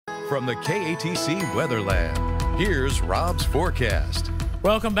From the KATC Weatherland, here's Rob's forecast.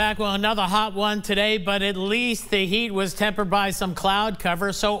 Welcome back. Well, another hot one today, but at least the heat was tempered by some cloud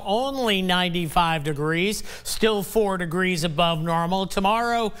cover, so only 95 degrees, still 4 degrees above normal.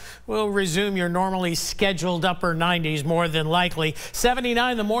 Tomorrow, we'll resume your normally scheduled upper 90s more than likely.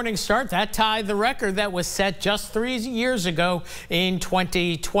 79 the morning start. That tied the record that was set just 3 years ago in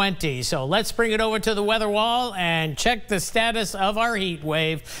 2020. So let's bring it over to the weather wall and check the status of our heat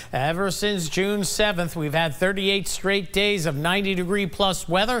wave. Ever since June 7th, we've had 38 straight days of 90-degree plus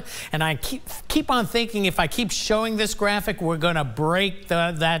weather, and I keep on thinking if I keep showing this graphic, we're going to break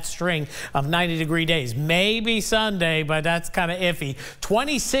that string of 90-degree days. Maybe Sunday, but that's kind of iffy.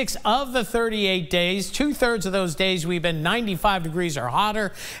 26 of the 38 days, 2/3 of those days we've been 95 degrees or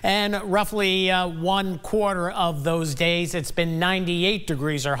hotter, and roughly 1/4 of those days it's been 98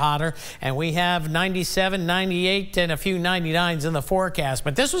 degrees or hotter, and we have 97, 98, and a few 99s in the forecast.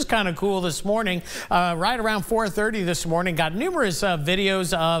 But this was kind of cool this morning. Right around 4:30 this morning, got numerous videos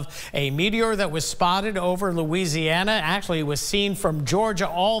of a meteor that was spotted over Louisiana. Actually, it was seen from Georgia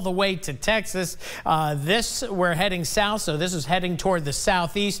all the way to Texas. We're heading south, so this is heading toward the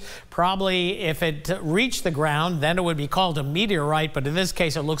southeast. Probably if it reached the ground, then it would be called a meteorite, but in this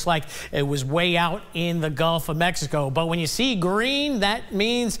case, it looks like it was way out in the Gulf of Mexico. But when you see green, that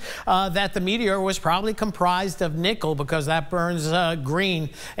means that the meteor was probably comprised of nickel, because that burns green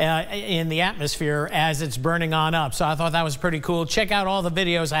in the atmosphere as it's burning on up. So I thought that was pretty cool. Check out all the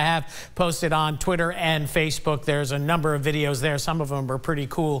videos I have posted on Twitter and Facebook. There's a number of videos there. Some of them are pretty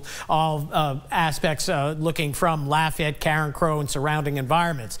cool. All aspects looking from Lafayette, Karen Crow, and surrounding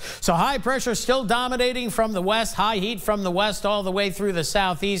environments. So high pressure still dominating from the west, high heat from the west all the way through the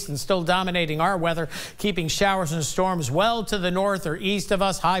southeast, and still dominating our weather, keeping showers and storms well to the north or east of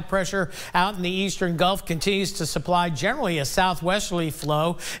us. High pressure out in the eastern Gulf continues to supply generally a southwesterly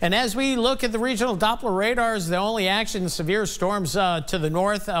flow. And as we look at the regional Doppler radars, the only action, severe storms to the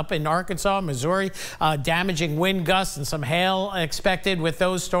north up in Arkansas, Missouri, damaging wind gusts and some hail expected with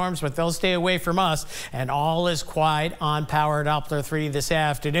those storms, but they'll stay away from us. And all is quiet on Power Doppler 3 this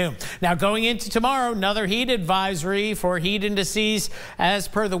afternoon. Now going into tomorrow, another heat advisory for heat indices as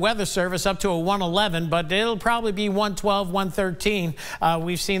per the Weather Service up to a 111, but it'll probably be 112, 113.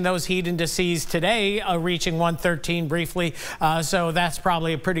 We've seen those heat indices today reaching 113 briefly, so that's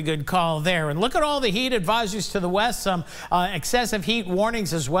probably a pretty good call there. And look at all the heat advisories to the west, some excessive heat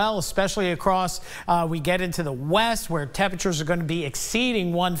warnings as well, especially across we get into the west where temperatures are going to be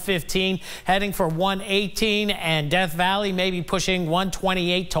exceeding 115, heading for 118, and Death Valley maybe pushing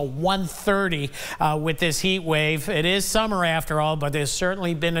 128 to 130 with this heat wave. It is summer after all, but there's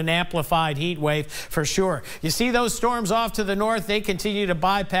certainly been an amplified heat wave for sure. You see those storms off to the north, they continue to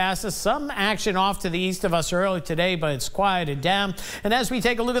bypass us. Some action off to the east of us early today, but it's quieted down. And as we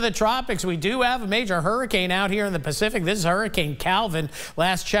take a look at the tropics, we do have a major hurricane out here in the Pacific. This is Hurricane Calvin.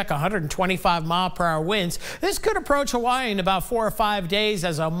 Last check, 125-mile-per-hour winds. This could approach Hawaii in about 4 or 5 days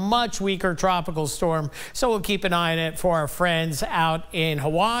as a much weaker tropical storm. So we'll keep an eye on it for our friends out in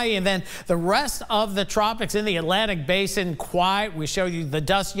Hawaii. And then the rest of the tropics in the Atlantic basin, quiet. We showed you the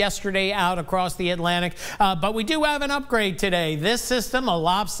dust yesterday out across the Atlantic. But we do have an upgrade today. This system, a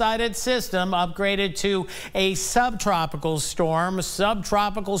lopsided system, upgraded to a subtropical storm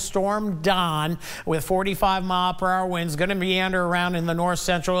Don, with 45-mile-per-hour winds. Going to meander around in the north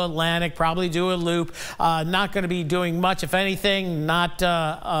central Atlantic, probably do a loop. Not going to be doing much, if anything, not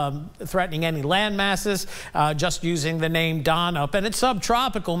threatening any land masses, just using the name Don up. And it's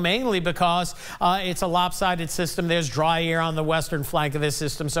subtropical mainly because it's a lopsided system. There's dry air on the western flank of this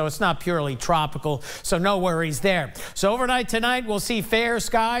system, so it's not purely tropical, so no worries there. So overnight tonight, we'll see fair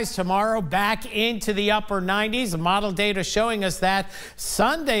skies. Tomorrow, back into the upper 90s. The model data showing us that.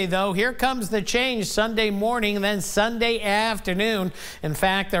 Sunday, though, here comes the change. Sunday morning and then Sunday afternoon. In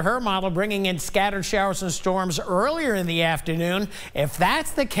fact, the HRRR model bringing in scattered showers and storms earlier in the afternoon. If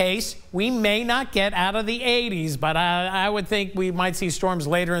that's the case, we may not get out of the 80s, but I would think we might see storms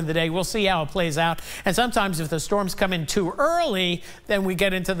later in the day. We'll see how it plays out. And sometimes if the storms come in too early, then we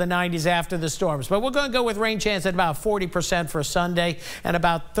get into the 90s after the storms. But we're going to go with rain chance at about 40% for Sunday and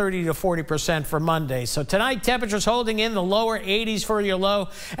about 30 to 40% for Monday. So tonight, temperatures holding in the lower 80s for your low,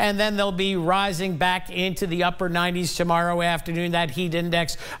 and then they'll be rising back into the upper 90s tomorrow afternoon. afternoon. That heat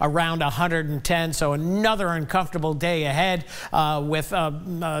index around 110. So another uncomfortable day ahead with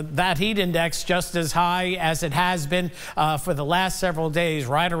that heat index just as high as it has been for the last several days,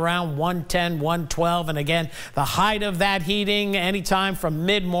 right around 110, 112. And again, the height of that heating anytime from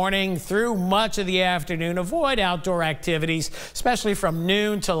mid-morning through much of the afternoon. Avoid outdoor activities, especially from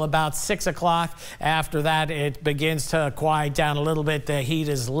noon till about 6 o'clock. After that, it begins to quiet down a little bit. The heat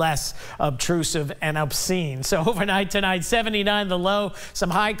is less obtrusive and obscene. So overnight tonight, 79 the low, some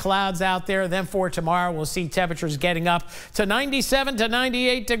high clouds out there. Then for tomorrow, we'll see temperatures getting up to 97 to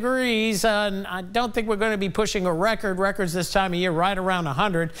 98 degrees. I don't think we're going to be pushing a records this time of year, right around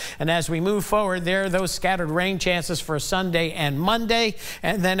 100. And as we move forward, there are those scattered rain chances for Sunday and Monday.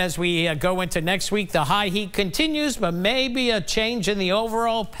 And then as we go into next week, the high heat continues, but maybe a change in the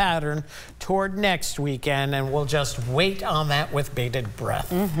overall pattern toward next weekend. And we'll just wait on that with bated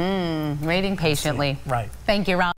breath. Waiting patiently. Right. Thank you, Rob.